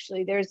 And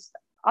actually there's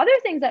other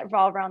things that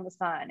revolve around the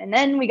sun. And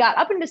then we got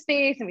up into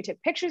space and we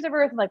took pictures of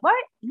Earth. I'm like, what?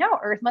 No,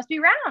 Earth must be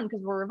round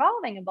because we're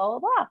revolving and blah, blah,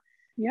 blah.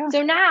 Yeah.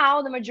 So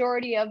now the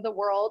majority of the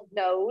world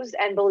knows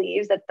and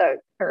believes that the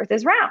Earth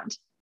is round.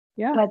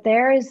 Yeah. But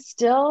there is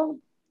still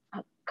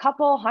a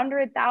couple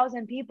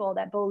 100,000 people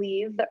that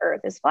believe the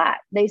Earth is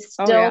flat. They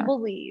still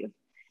believe,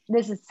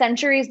 this is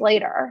centuries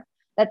later,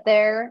 that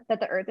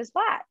the Earth is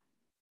flat.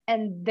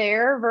 And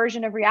their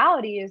version of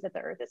reality is that the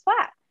Earth is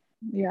flat.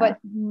 Yeah. But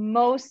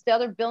most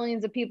other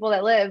billions of people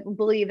that live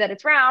believe that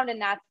it's round,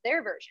 and that's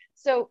their version.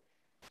 So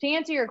to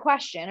answer your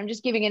question, I'm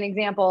just giving an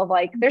example of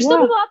like, there's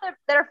still people out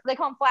there they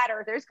call them flat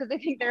earthers because they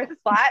think the Earth is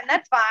flat, and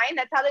that's fine.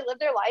 That's how they live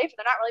their life.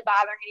 They're not really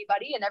bothering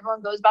anybody, and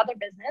everyone goes about their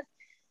business.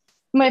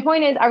 My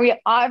point is, are we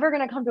ever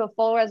going to come to a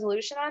full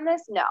resolution on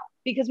this? No,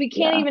 because we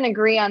can't even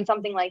agree on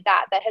something like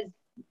that has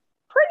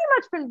pretty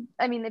much been,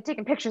 I mean, they've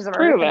taken pictures of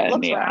Earth and it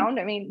looks round.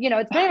 I mean, you know,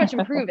 it's pretty much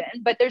been proven,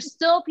 but there's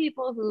still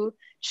people who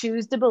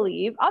choose to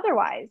believe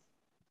otherwise.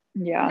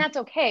 Yeah. And that's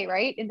okay,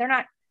 right? And they're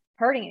not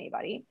hurting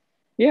anybody.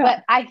 Yeah.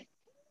 But I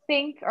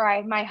think,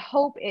 my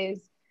hope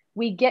is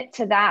we get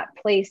to that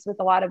place with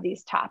a lot of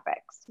these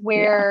topics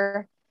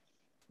where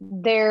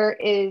there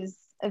is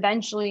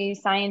eventually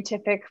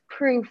scientific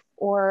proof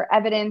or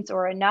evidence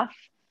or enough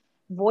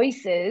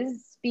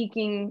voices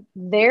speaking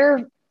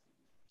their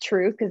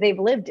truth because they've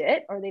lived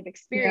it or they've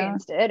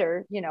experienced it,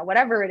 or, you know,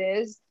 whatever it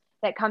is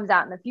that comes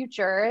out in the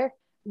future,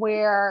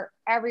 where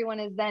everyone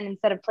is then,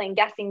 instead of playing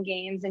guessing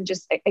games and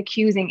just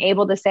accusing,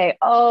 able to say,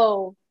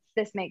 oh,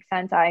 this makes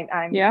sense.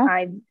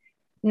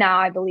 Now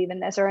I believe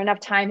in this, or enough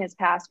time has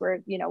passed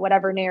where, you know,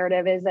 whatever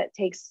narrative is that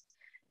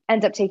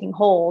ends up taking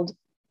hold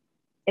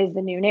is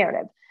the new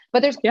narrative.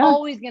 But there's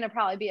always going to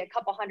probably be a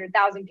couple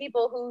 100,000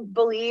 people who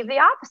believe the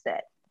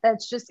opposite.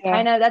 That's just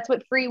kind of, that's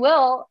what free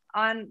will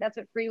on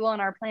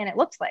our planet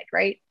looks like.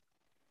 Right.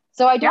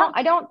 So to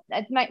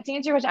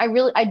answer your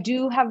question, I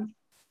do have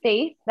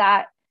faith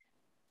that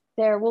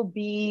there will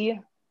be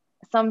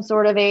some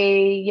sort of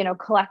a, you know,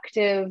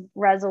 collective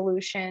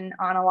resolution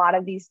on a lot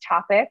of these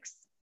topics.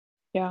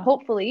 Yeah.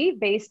 Hopefully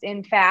based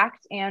in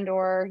fact and,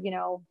 or, you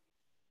know,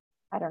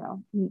 I don't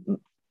know,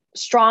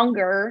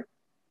 stronger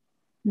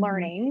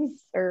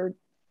learnings or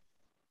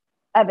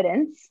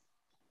evidence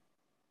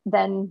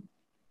than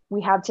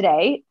we have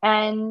today,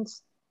 and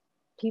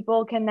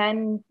people can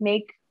then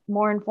make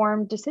more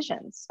informed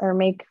decisions or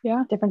make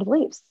different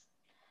beliefs.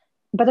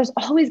 But there's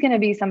always going to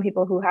be some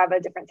people who have a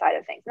different side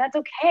of things, and that's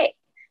okay.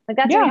 Like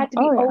that's why we have to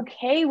be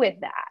okay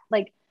with that.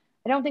 Like,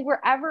 I don't think we're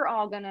ever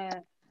all going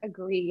to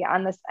agree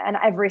on this and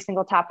every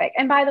single topic.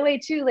 And by the way,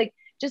 too, like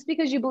just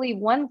because you believe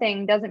one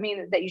thing doesn't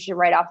mean that you should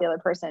write off the other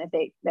person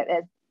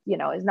if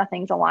is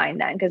nothing's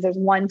aligned then because there's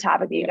one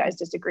topic that you guys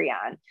disagree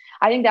on.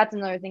 I think that's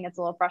another thing that's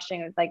a little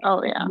frustrating. It's like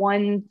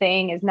one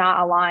thing is not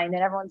aligned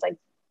and everyone's like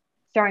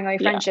throwing away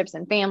friendships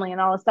and family and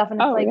all this stuff.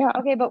 And it's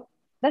okay, but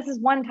this is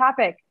one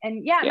topic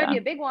and it might be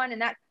a big one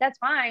and that's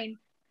fine.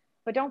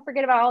 But don't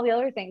forget about all the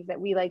other things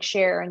that we like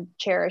share and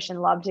cherish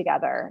and love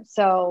together.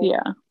 So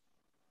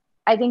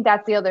I think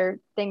that's the other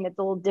thing that's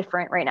a little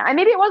different right now. And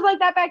maybe it was like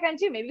that back then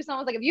too. Maybe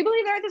someone was like, if you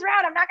believe the earth is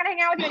round, I'm not going to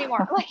hang out with you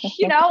anymore. Like,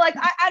 like,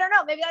 I don't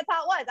know. Maybe that's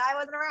how it was. I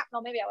wasn't around.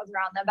 Well, maybe I was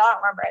around then, but I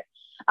don't remember it.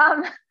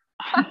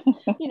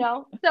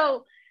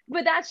 So,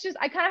 but that's just,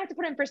 I kind of have to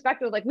put in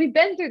perspective. Like we've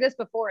been through this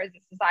before as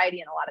a society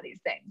and a lot of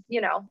these things,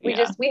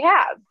 we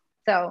have.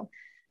 So,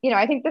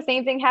 I think the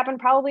same thing happened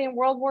probably in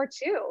World War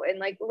II. And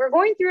like, we're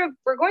going through a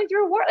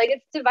war. Like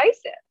it's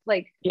divisive.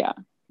 Like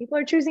people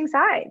are choosing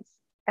sides.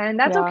 And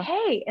that's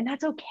okay. And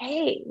that's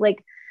okay.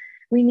 Like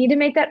we need to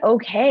make that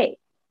okay.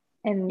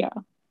 And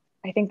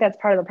I think that's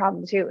part of the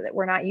problem too, that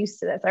we're not used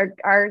to this.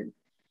 Our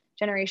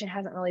generation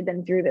hasn't really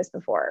been through this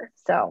before.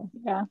 So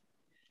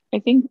I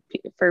think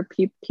for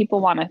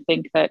people want to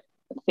think that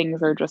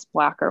things are just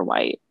black or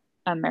white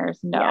and there's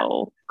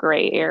no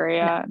gray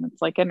area. And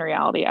it's like, in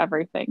reality,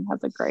 everything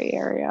has a gray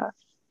area.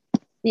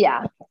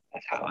 Yeah.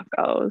 That's how it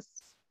goes.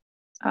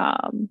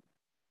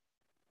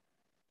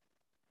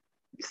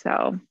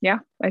 So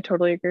I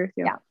totally agree with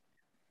you.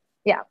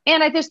 Yeah.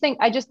 And I just think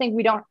that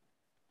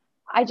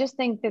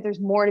there's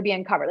more to be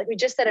uncovered. Like we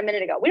just said a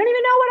minute ago, we don't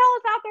even know what else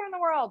is out there in the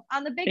world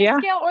on the biggest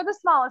scale or the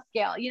smallest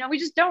scale. We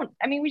just don't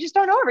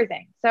know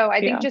everything. So I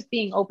think just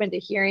being open to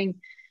hearing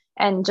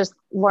and just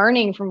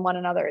learning from one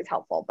another is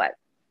helpful, but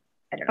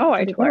I don't know.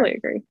 I totally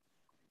agree.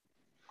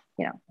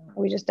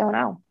 We just don't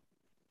know.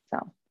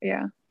 So,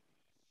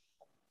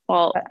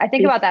 well, but I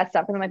think about that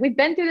stuff and I'm like, we've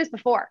been through this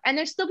before and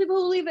there's still people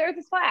who believe the earth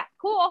is flat.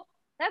 Cool.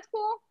 That's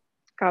cool.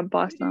 God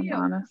bless them,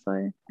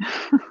 honestly.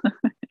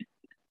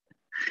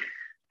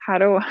 How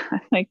do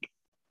I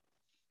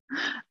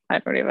I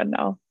don't even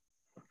know.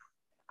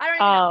 I don't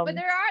even know, but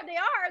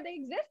they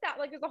exist out.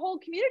 Like there's a whole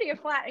community of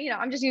flat,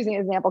 I'm just using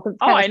an example because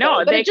I know.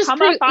 Silly, they just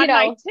come up on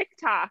my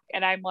TikTok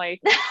and I'm like,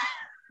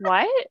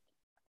 what?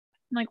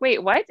 I'm like,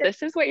 wait, what?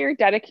 This is what you're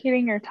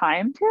dedicating your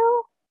time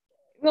to?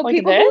 Well, like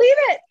people believe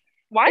it.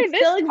 Why it this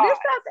still exists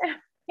out there?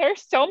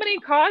 There's so many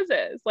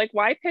causes. Like,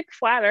 why pick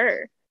flat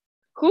earth?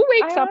 Who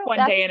wakes up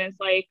one day and is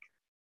like,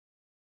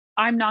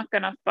 I'm not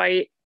going to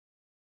fight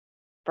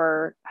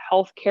for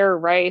healthcare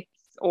rights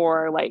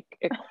or like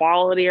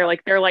equality, or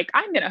like, they're like,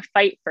 I'm going to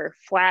fight for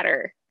flat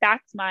earth.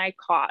 That's my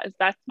cause.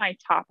 That's my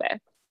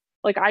topic.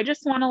 Like, I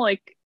just want to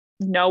like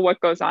know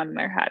what goes on in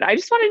their head. I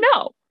just want to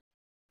know.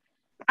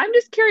 I'm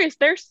just curious.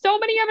 There's so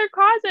many other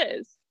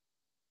causes.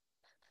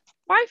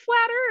 Why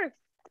flat earth?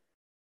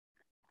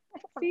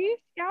 See,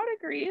 Scout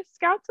agrees.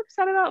 Scout's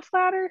upset about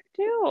flat earth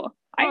too.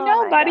 I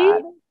know, buddy.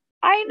 God.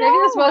 I know. Maybe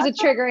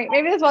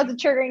this was a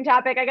triggering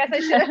topic. I guess I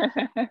should have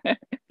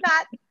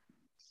not.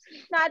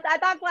 I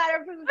thought flat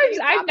earth was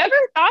I've never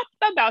thought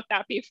about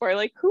that before.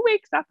 Like, who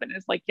wakes up and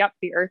is like, yep,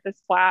 the earth is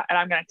flat and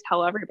I'm going to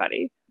tell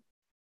everybody?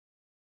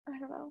 I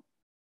don't know.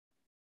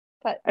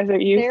 But is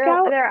it you,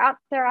 Scout? They're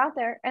out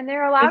there and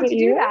they're allowed to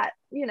do that,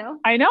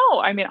 I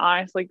know. I mean,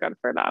 honestly, good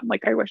for them.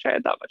 Like, I wish I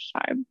had that much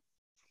time.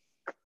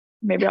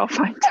 Maybe I'll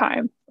find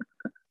time.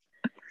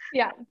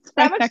 Yeah.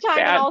 That much time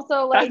and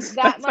also like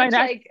that's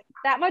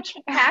that much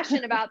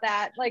passion about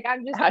that. Like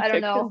I'm just, I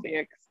don't know. The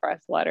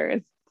express letter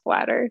is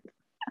flat earth.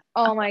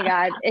 Oh my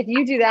God. If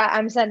you do that,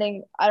 I'm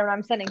sending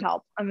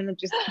help. I'm going to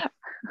just.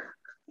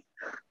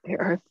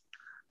 The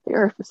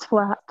earth is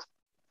flat.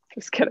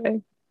 Just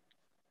kidding.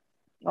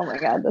 Oh my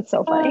God. That's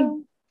so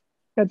funny.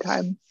 Good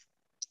times.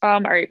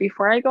 All right.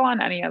 Before I go on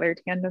any other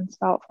tangents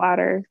about flat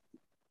earth,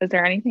 is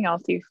there anything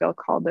else you feel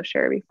called to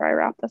share before I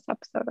wrap this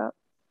episode up?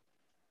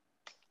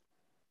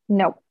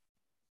 Nope.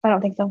 I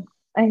don't think so.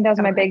 I think those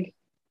are my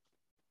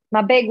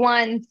big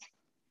ones.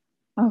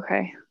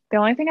 Okay. The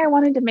only thing I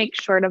wanted to make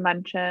sure to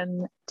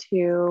mention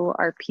to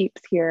our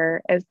peeps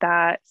here is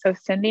that, so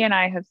Cindy and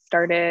I have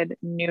started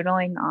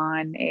noodling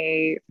on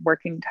a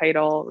working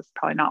title. It's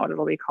probably not what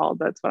it'll be called,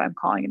 but it's what I'm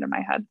calling it in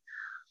my head.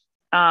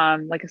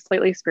 Like a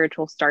slightly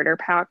spiritual starter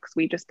packs.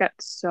 We just get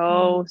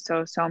so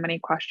many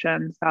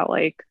questions about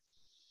like,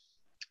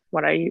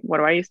 what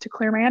do I use to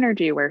clear my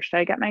energy? Where should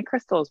I get my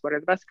crystals? What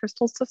are the best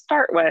crystals to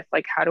start with?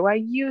 Like, how do I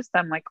use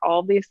them? Like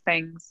all these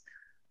things.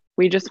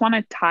 We just want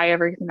to tie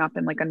everything up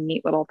in like a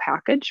neat little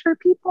package for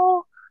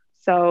people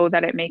so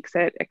that it makes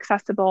it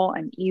accessible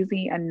and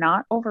easy and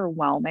not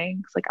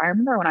overwhelming. Like I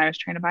remember when I was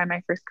trying to buy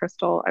my first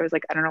crystal, I was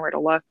like, I don't know where to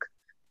look.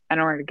 I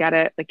don't know where to get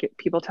it. Like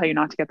people tell you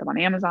not to get them on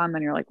Amazon.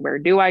 Then you're like, where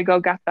do I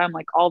go get them?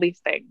 Like all these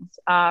things.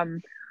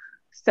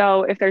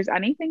 So if there's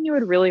anything you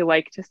would really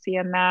like to see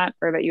in that,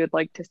 or that you would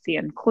like to see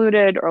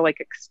included or like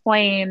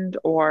explained,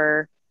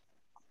 or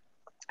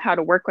how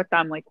to work with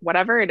them, like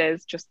whatever it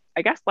is, just,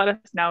 I guess, let us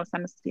know,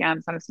 send us a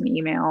DM, send us an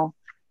email,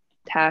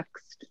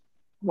 text,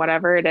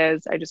 whatever it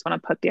is. I just want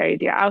to put the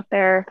idea out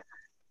there.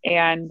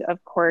 And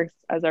of course,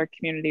 as our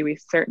community, we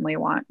certainly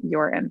want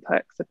your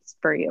input because it's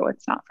for you.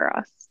 It's not for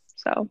us.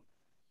 So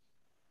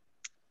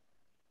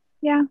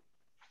Yeah,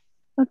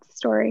 that's the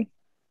story.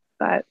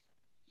 But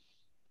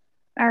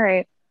all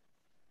right.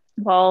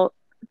 Well,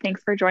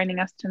 thanks for joining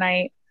us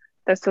tonight.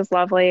 This was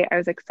lovely. I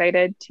was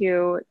excited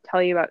to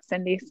tell you about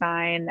Cindy's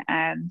sign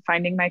and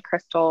finding my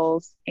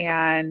crystals,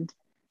 and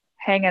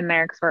hang in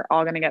there because we're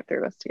all going to get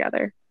through this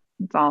together.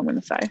 That's all I'm going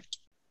to say. That's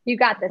You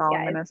got this, all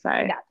I'm guys. going to You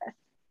say. got this.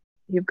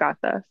 You've got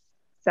this.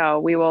 So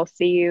we will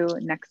see you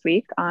next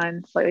week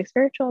on Slightly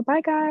Spiritual.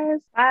 Bye, guys.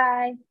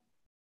 Bye.